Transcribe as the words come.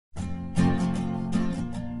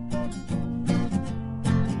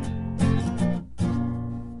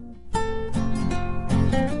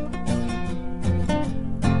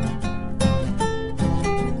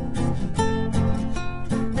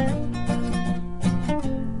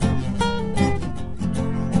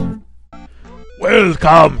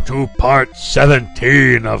Welcome to part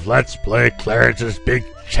 17 of Let's Play Clarence's Big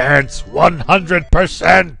Chance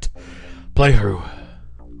 100% playthrough.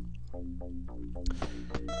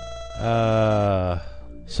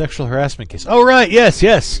 Sexual harassment case. Oh, right,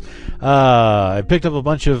 yes. I picked up a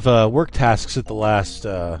bunch of work tasks at the last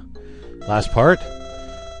part.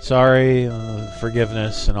 Sorry,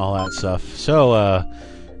 forgiveness and all that stuff. So,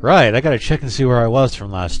 right, I gotta check and see where I was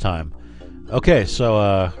from last time. Okay,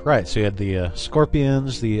 so, right, so you had the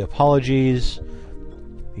scorpions, the apologies,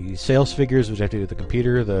 the sales figures, which I have to do with the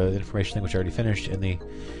computer, the information thing, which I already finished, and the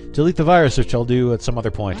delete the virus, which I'll do at some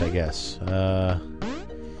other point, I guess. Yeah.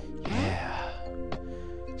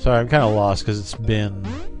 Sorry, I'm kind of lost, because it's been,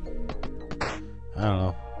 I don't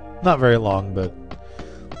know, not very long, but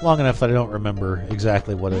long enough that I don't remember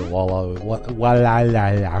exactly what it was.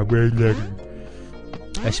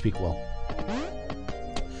 I speak well.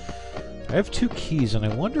 I have 2 keys, and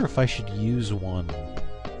I wonder if I should use one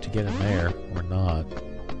to get in there or not.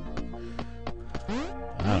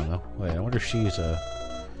 I don't know. Wait, I wonder if she's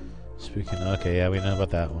speaking. Okay, yeah, we know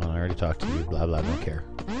about that one. I already talked to you. Blah blah. Don't care.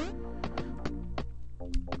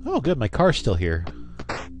 Oh, good. My car's still here.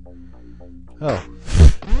 Oh,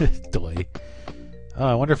 doy. Oh,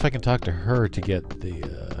 I wonder if I can talk to her to get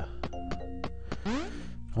the.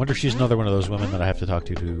 I wonder if she's another one of those women that I have to talk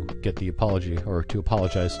to get the apology or to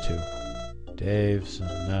apologize to. Dave's,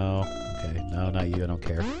 no. Okay, no, not you, I don't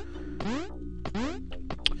care.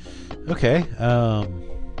 Okay,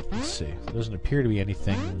 let's see. There doesn't appear to be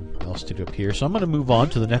anything else to do up here, so I'm going to move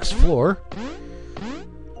on to the next floor.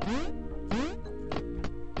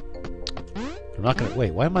 I'm not going to...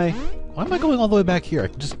 Wait, why am I going all the way back here? I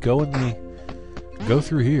can just go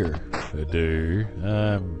through here.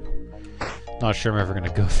 Not sure I'm ever going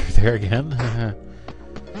to go through there again.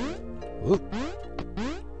 Oop.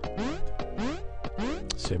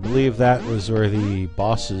 I believe that was where the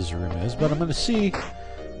boss's room is, but I'm going to see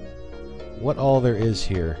what all there is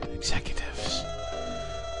here. Executives.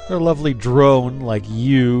 They're a lovely drone like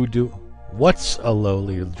you do. What's a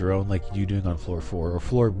lowly drone like you doing on floor 4, or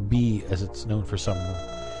floor B as it's known for some?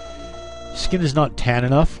 Skin is not tan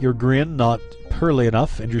enough, your grin not pearly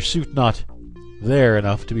enough, and your suit not there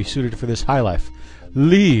enough to be suited for this high life.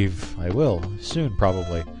 Leave. I will. Soon,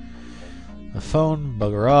 probably. The phone,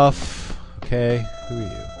 bugger off. Okay, who are you?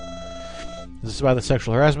 This is about the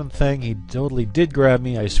sexual harassment thing. He totally did grab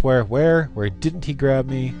me, I swear. Where? Where didn't he grab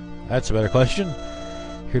me? That's a better question.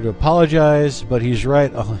 Here to apologize, but he's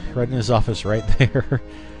right. Oh, right in his office, right there.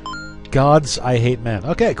 Gods, I hate men.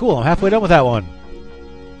 Okay, cool. I'm halfway done with that one.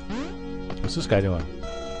 What's this guy doing?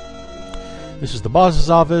 This is the boss's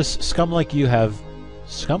office. Scum like you has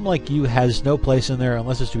no place in there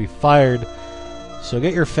unless it's to be fired. So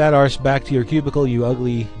get your fat arse back to your cubicle, you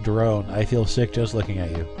ugly drone. I feel sick just looking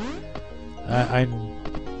at you. I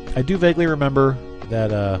do vaguely remember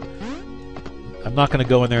that I'm not going to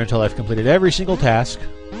go in there until I've completed every single task.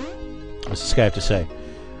 What's this guy have to say?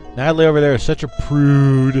 Natalie over there is such a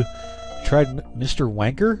prude. Tried Mr.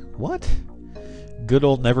 Wanker? What? Good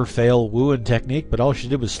old never fail wooing technique, but all she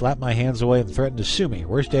did was slap my hands away and threaten to sue me.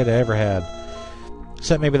 Worst date I ever had.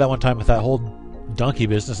 Except maybe that one time with that whole donkey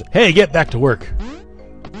business. Hey, get back to work!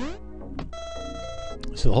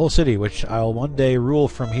 So the whole city, which I'll one day rule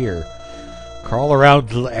from here. Crawl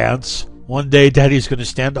around, little ants. One day Daddy's going to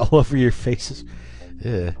stand all over your faces.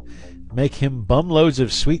 Ugh. Make him bum loads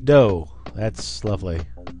of sweet dough. That's lovely.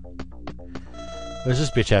 What does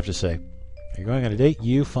this bitch have to say? You're going on a date?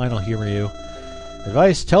 You, fine, I'll humor you.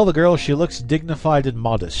 Advice, tell the girl she looks dignified and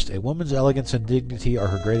modest. A woman's elegance and dignity are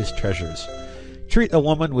her greatest treasures. Treat a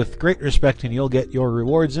woman with great respect and you'll get your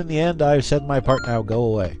rewards. In the end, I've said my part, now go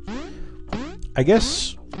away. I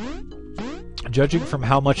guess, judging from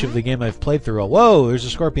how much of the game I've played through, whoa, there's a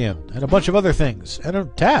scorpion, and a bunch of other things, and a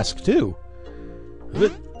task, too.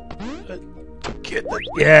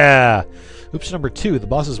 Yeah! Oops, number 2, the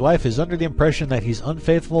boss's wife is under the impression that he's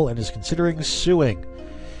unfaithful and is considering suing.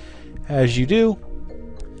 As you do,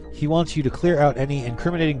 he wants you to clear out any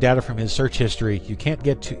incriminating data from his search history. You can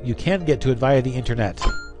get to it via the internet.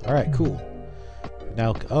 Alright, cool.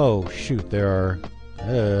 Now, oh, shoot, there are,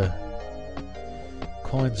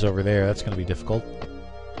 coins over there. That's going to be difficult.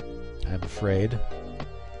 I'm afraid.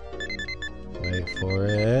 Wait for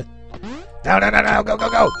it. No!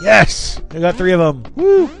 Go! Yes! I got 3 of them.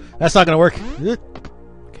 Woo! That's not going to work.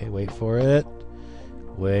 Okay, wait for it.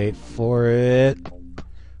 Wait for it.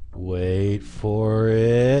 Wait for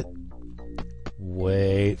it.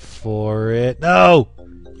 Wait for it. No!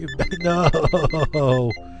 No!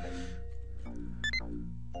 No!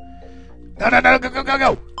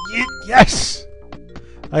 Go! Yes!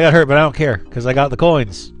 I got hurt, but I don't care, because I got the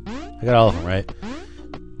coins. I got all of them, right?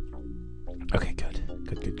 Okay, good.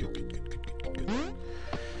 Good.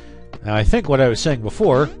 Now, I think what I was saying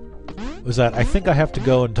before was that I think I have to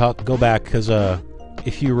go back, because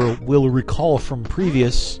if you will recall from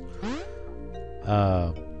previous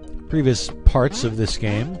parts of this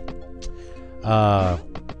game, for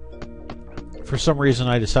some reason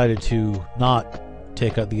I decided to not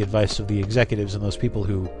take out the advice of the executives and those people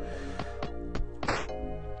who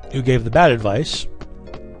gave the bad advice,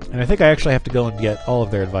 and I think I actually have to go and get all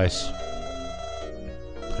of their advice.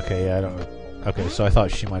 Okay, yeah, I don't. Okay, so I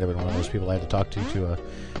thought she might have been one of those people I had to talk to.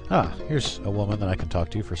 Here's a woman that I can talk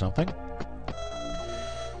to for something.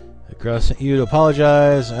 The girl sent you to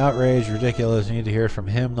apologize. Outraged, ridiculous. You need to hear it from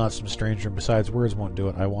him, not some stranger. And besides, words won't do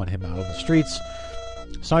it. I want him out on the streets.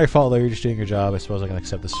 It's not your fault, though. You're just doing your job. I suppose I can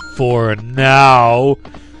accept this for now.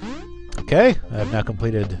 Okay, I've now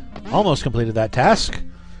almost completed that task.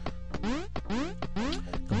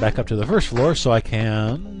 Come back up to the first floor so I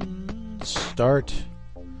can start.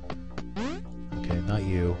 Okay, not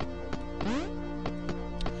you.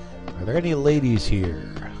 Are there any ladies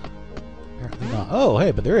here? Apparently not. Oh,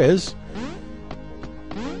 hey, but there is.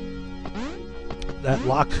 That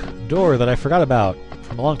locked door that I forgot about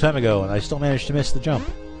from a long time ago, and I still managed to miss the jump.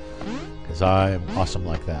 Because I'm awesome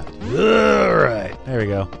like that. Alright, there we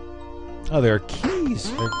go. Oh, there are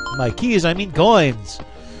keys. My keys, I mean coins.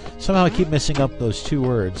 Somehow I keep missing up those two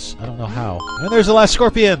words. I don't know how. And there's the last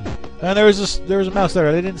scorpion! And there was a mouse there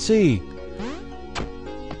that I didn't see.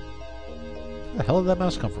 Where the hell did that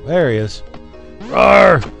mouse come from? There he is.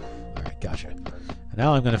 Roar! Alright, gotcha. And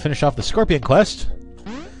now I'm going to finish off the scorpion quest.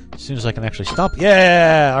 As soon as I can actually stop.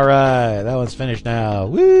 Yeah! Alright, that one's finished now.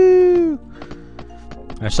 Woo!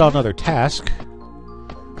 And I saw another task.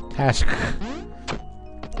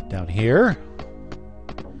 Down here.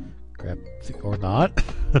 Grab, or not.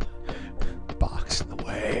 Box in the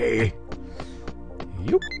way.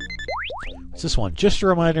 Yep. What's this one? Just a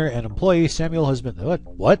reminder, an employee, Samuel, has been...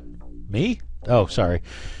 What? Me? Oh, sorry.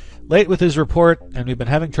 Late with his report, and we've been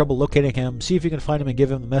having trouble locating him. See if you can find him and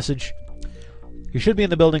give him the message. He should be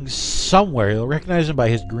in the building somewhere. You'll recognize him by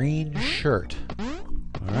his green shirt.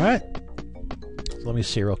 Alright. So let me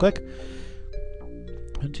see real quick.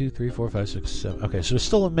 1, 2, 3, 4, 5, 6, 7. Okay, so we're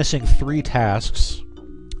still missing 3 tasks.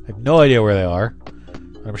 I have no idea where they are.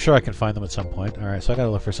 I'm sure I can find them at some point. Alright, so I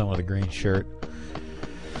gotta look for someone with a green shirt.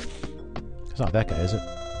 It's not that guy, is it?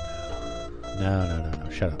 No.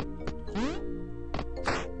 Shut up.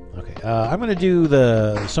 Okay, I'm gonna do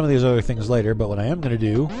some of these other things later, but what I am gonna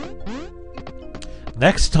do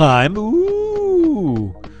next time,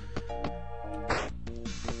 we're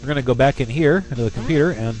gonna go back in here into the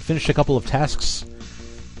computer and finish a couple of tasks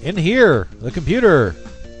in here, the computer.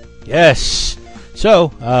 Yes. So,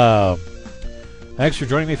 thanks for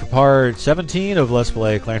joining me for part 17 of Let's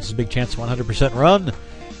Play Clarence's Big Chance 100% Run,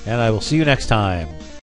 and I will see you next time.